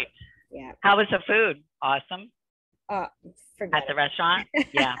great. Yeah. How was the food? Awesome. At the restaurant?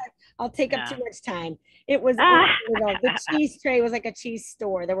 Yeah. I'll take up too much time. It was, you know, the cheese tray was like a cheese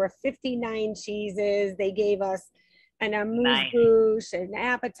store. There were 59 cheeses. They gave us an amuse-bouche, an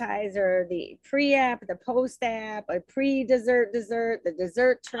appetizer, the pre-app, the post-app, a pre-dessert dessert, the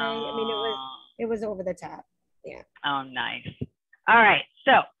dessert tray. I mean, it was over the top. Yeah. Oh, nice. All right.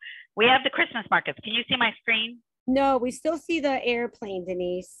 So we have the Christmas markets. Can you see my screen? No, we still see the airplane,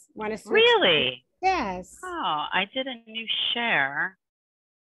 Denise. Want to switch? Really? Yes. Oh, I did a new share.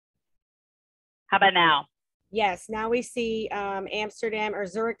 How about now? Yes, now we see Amsterdam or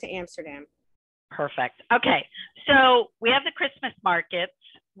Zurich to Amsterdam. Perfect. Okay, so we have the Christmas markets,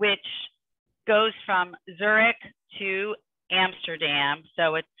 which goes from Zurich to Amsterdam.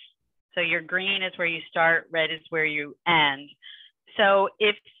 So your green is where you start, red is where you end. So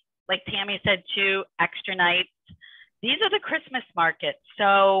if, like Tammy said, 2 extra nights, these are the Christmas markets.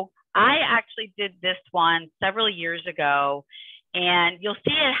 So I actually did this one several years ago, and you'll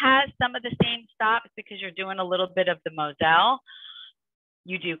see it has some of the same stops because you're doing a little bit of the Moselle.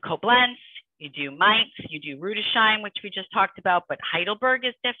 You do Koblenz, you do Mainz, you do Rudesheim, which we just talked about, but Heidelberg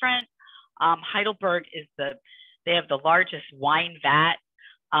is different. Heidelberg is they have the largest wine vat,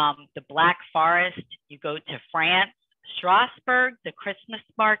 the Black Forest. You go to France. Strasbourg, the Christmas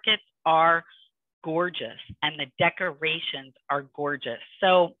markets are gorgeous and the decorations are gorgeous.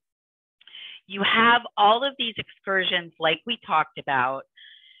 So you have all of these excursions like we talked about.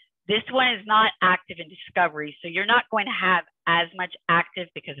 This one is not active in discovery, so you're not going to have as much active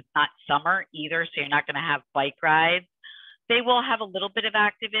because it's not summer either, so you're not going to have bike rides. They will have a little bit of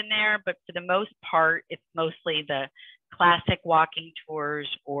active in there, but for the most part, it's mostly the classic walking tours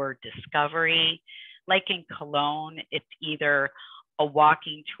or discovery. Like in Cologne, it's either a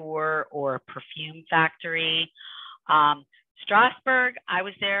walking tour or a perfume factory. Strasbourg, I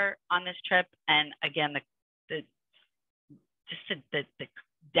was there on this trip, and again, the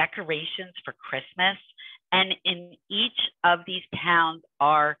decorations for Christmas, and in each of these towns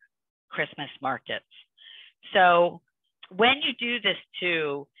are Christmas markets. So when you do this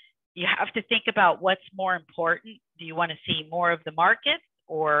too, you have to think about what's more important. Do you want to see more of the markets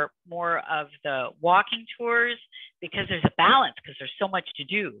or more of the walking tours? Because there's a balance, because there's so much to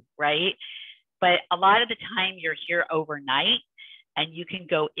do, right? But a lot of the time you're here overnight. and you can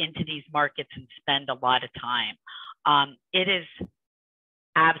go into these markets and spend a lot of time. It is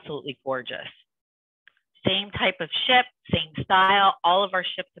absolutely gorgeous. Same type of ship, same style. All of our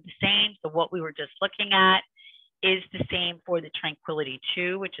ships are the same. So what we were just looking at is the same for the Tranquility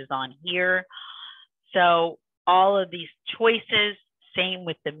 2, which is on here. So all of these choices, same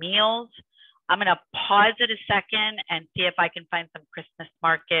with the meals. I'm going to pause it a second and see if I can find some Christmas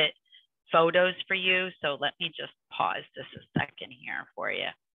market photos for you. So let me just pause this a second here for you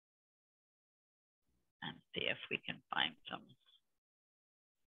and see if we can find some.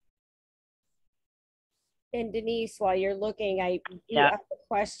 And Denise, while you're looking, I do have a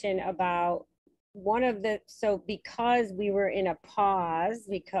question about one of the, so because we were in a pause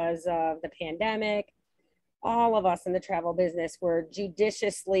because of the pandemic, all of us in the travel business were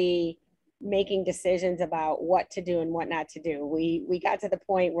judiciously making decisions about what to do and what not to do. We got to the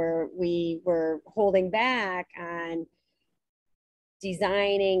point where we were holding back on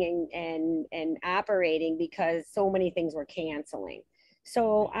designing and operating because so many things were canceling.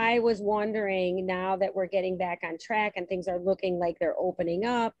 So I was wondering, now that we're getting back on track and things are looking like they're opening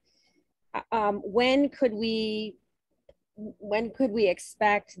up, when could we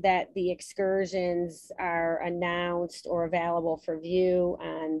expect that the excursions are announced or available for view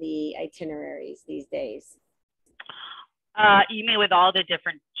on the itineraries these days? You mean with all the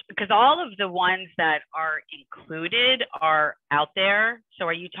different, because all of the ones that are included are out there. So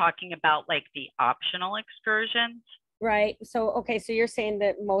are you talking about like the optional excursions? Right. So, okay. So you're saying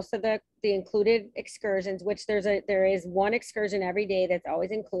that most of the included excursions, which there is one excursion every day that's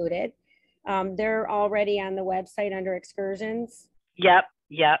always included. They're already on the website under excursions. Yep.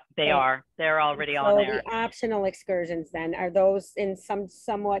 They are. They're already on there. So the optional excursions then, are those in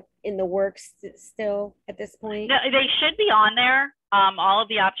somewhat in the works still at this point? No, they should be on there. All of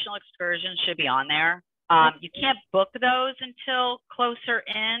the optional excursions should be on there. You can't book those until closer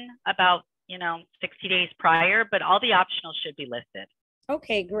in, about 60 days prior, but all the optional should be listed.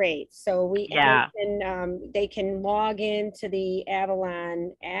 Okay, great. So they can log into the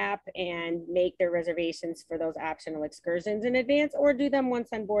Avalon app and make their reservations for those optional excursions in advance, or do them once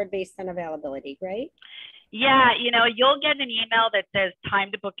on board based on availability, right? Yeah, you'll get an email that says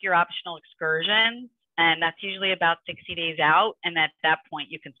time to book your optional excursions, and that's usually about 60 days out. And at that point,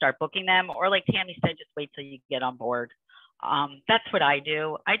 you can start booking them, or like Tammy said, just wait till you get on board. That's what I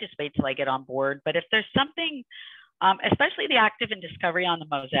do. I just wait till I get on board. But if there's something, especially the active and discovery on the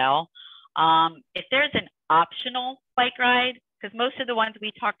Moselle, if there's an optional bike ride, because most of the ones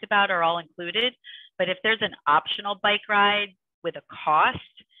we talked about are all included, but if there's an optional bike ride with a cost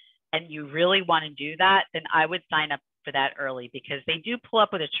and you really want to do that, then I would sign up for that early, because they do pull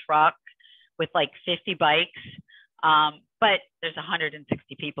up with a truck with like 50 bikes, but there's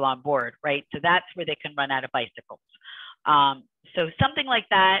 160 people on board, right? So that's where they can run out of bicycles. So something like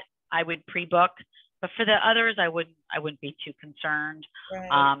that, I would pre-book, but for the others, I wouldn't be too concerned.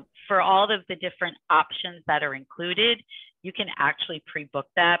 Right. For all of the different options that are included, you can actually pre-book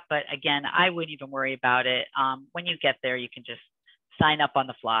that. But again, I wouldn't even worry about it. When you get there, you can just sign up on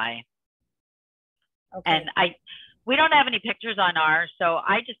the fly. Okay. And we don't have any pictures on ours, so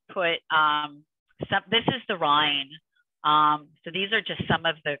I just put this is the Rhine. So these are just some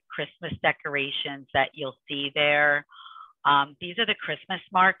of the Christmas decorations that you'll see there. These are the Christmas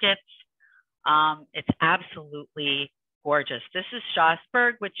markets. It's absolutely gorgeous. This is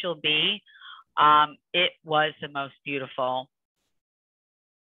Strasbourg, which you'll be. It was the most beautiful.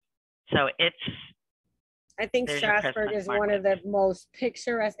 So I think Strasbourg is one of the most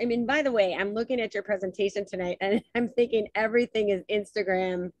picturesque. I mean, by the way, I'm looking at your presentation tonight and I'm thinking everything is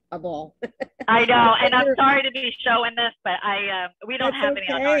Instagrammable. I know, and I'm sorry to be showing this, but we don't have any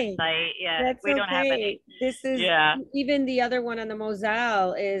on our site. Yeah, we don't have any. This is even the other one on the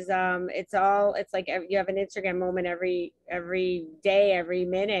Moselle is it's like you have an Instagram moment every day, every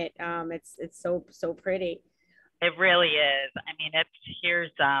minute. It's so pretty. It really is. I mean,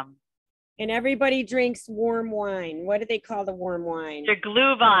 here's and everybody drinks warm wine. What do they call the warm wine? The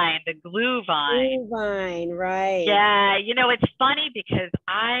Glühwein. The Glühwein. Glühwein, right? Yeah, it's funny because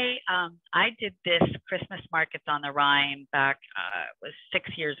I did this Christmas markets on the Rhine back it was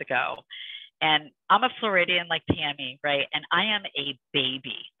 6 years ago, and I'm a Floridian like Tammy, right? And I am a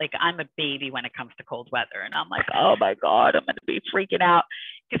baby. Like I'm a baby when it comes to cold weather, and I'm like, oh my God, I'm going to be freaking out,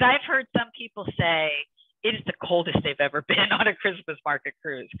 because I've heard some people say it is the coldest they've ever been on a Christmas market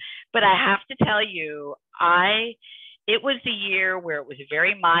cruise. But I have to tell you, it was the year where it was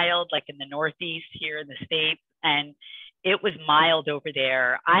very mild, like in the Northeast here in the States, and it was mild over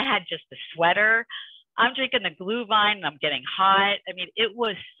there. I had just a sweater. I'm drinking the Glühwein and I'm getting hot. I mean, it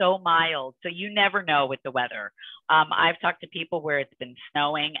was so mild. So you never know with the weather. I've talked to people where it's been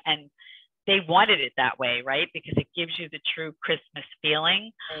snowing and they wanted it that way, right? Because it gives you the true Christmas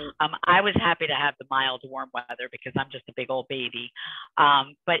feeling. Right. I was happy to have the mild, warm weather because I'm just a big old baby.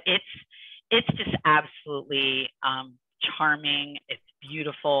 But it's just absolutely charming. It's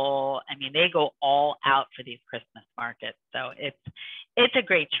beautiful. I mean, they go all out for these Christmas markets. So it's a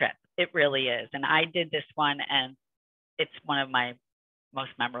great trip. It really is. And I did this one and it's one of my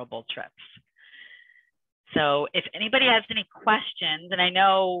most memorable trips. So if anybody has any questions, and I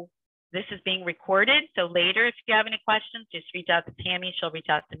know this is being recorded, so later if you have any questions, just reach out to Tammy. She'll reach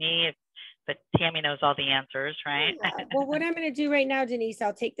out to me, but Tammy knows all the answers, right? Yeah. Well, what I'm going to do right now, Denise,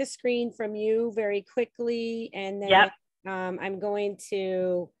 I'll take the screen from you very quickly, and then Yep. I'm going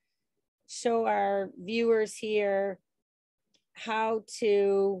to show our viewers here how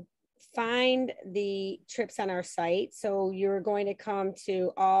to find the trips on our site. So you're going to come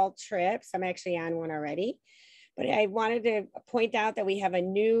to all trips. I'm actually on one already, but I wanted to point out that we have a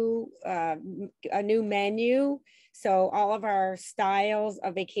new menu. So all of our styles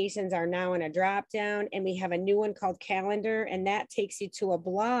of vacations are now in a drop down, and we have a new one called calendar, and that takes you to a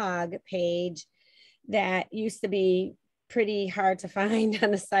blog page that used to be pretty hard to find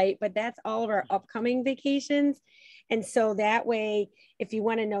on the site, but that's all of our upcoming vacations. And so that way, if you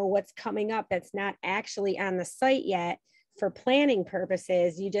want to know what's coming up that's not actually on the site yet, for planning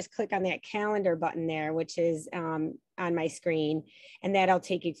purposes, you just click on that calendar button there, which is on my screen, and that'll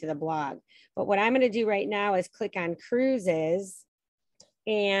take you to the blog. But what I'm going to do right now is click on cruises.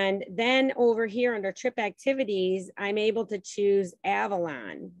 And then over here under trip activities, I'm able to choose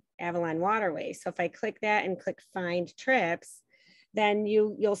Avalon Waterways. So if I click that and click find trips, then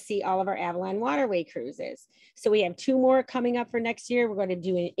you'll see all of our Avalon Waterway cruises. So we have 2 more coming up for next year. We're going to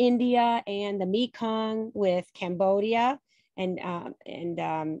do in India and the Mekong with Cambodia and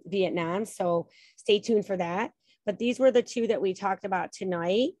Vietnam. So stay tuned for that. But these were the 2 that we talked about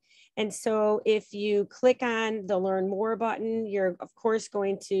tonight. And so if you click on the learn more button, you're of course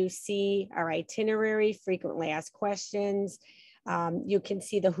going to see our itinerary, frequently asked questions. You can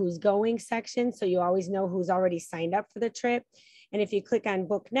see the who's going section. So you always know who's already signed up for the trip. And if you click on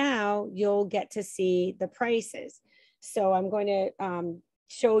book now, you'll get to see the prices. So I'm going to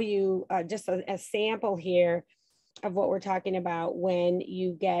show you just a sample here of what we're talking about when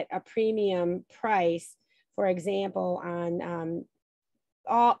you get a premium price, for example, on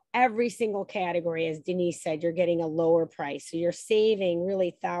every single category. As Denise said, you're getting a lower price. So you're saving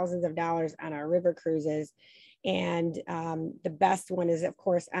really thousands of dollars on our river cruises. And the best one is, of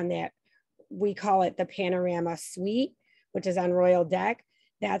course, on that, we call it the Panorama Suite, which is on Royal Deck.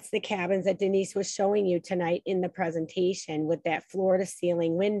 That's the cabins that Denise was showing you tonight in the presentation with that floor to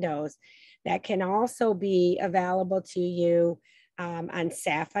ceiling windows. That can also be available to you on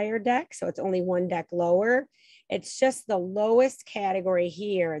Sapphire Deck. So it's only 1 deck lower. It's just the lowest category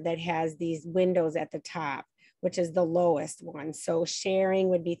here that has these windows at the top, which is the lowest one. So sharing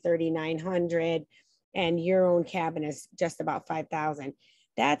would be $3,900 and your own cabin is just about $5,000.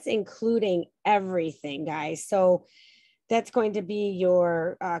 That's including everything, guys. So that's going to be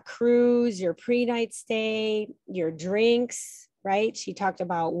your cruise, your pre-night stay, your drinks, right? She talked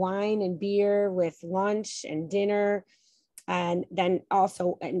about wine and beer with lunch and dinner, and then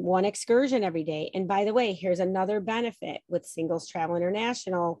also 1 excursion every day. And by the way, here's another benefit with Singles Travel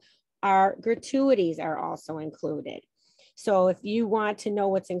International. Our gratuities are also included. So if you want to know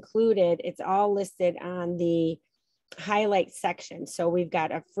what's included, it's all listed on the highlight section. So we've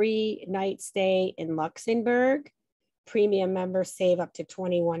got a free night stay in Luxembourg. Premium members save up to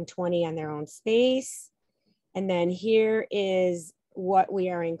 $2,120 on their own space. And then here is what we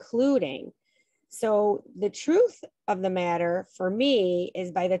are including. So the truth of the matter for me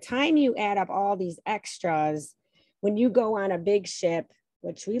is by the time you add up all these extras, when you go on a big ship,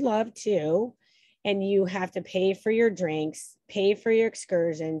 which we love too, and you have to pay for your drinks, pay for your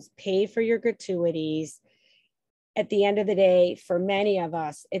excursions, pay for your gratuities, at the end of the day, for many of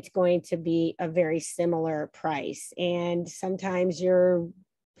us, it's going to be a very similar price. And sometimes you're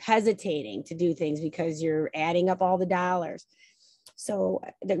hesitating to do things because you're adding up all the dollars. So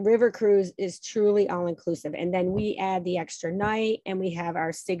the river cruise is truly all inclusive. And then we add the extra night and we have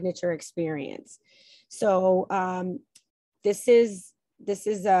our signature experience. So this is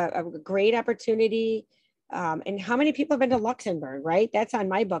a great opportunity. And how many people have been to Luxembourg, right? That's on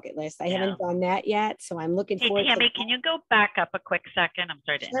my bucket list. I haven't done that yet. So I'm looking forward to Tammy, can you go back up a quick second? I'm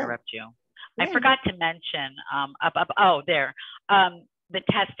sorry to interrupt you. Yeah. I forgot to mention the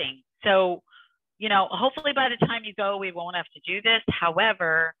testing. So, you know, hopefully by the time you go, we won't have to do this.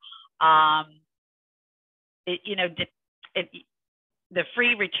 However, the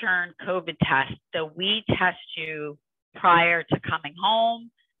free return COVID test. So we test you prior to coming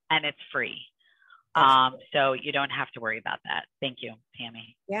home, and it's free. So you don't have to worry about that. Thank you,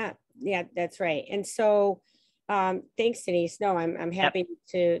 Tammy. Yeah, that's right. And so thanks, Denise. No, I'm happy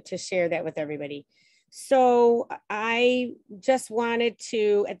to share that with everybody. So I just wanted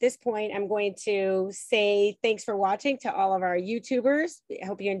to, at this point, I'm going to say thanks for watching to all of our YouTubers. I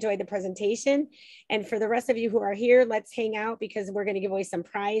hope you enjoyed the presentation. And for the rest of you who are here, let's hang out because we're going to give away some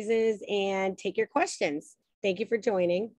prizes and take your questions. Thank you for joining.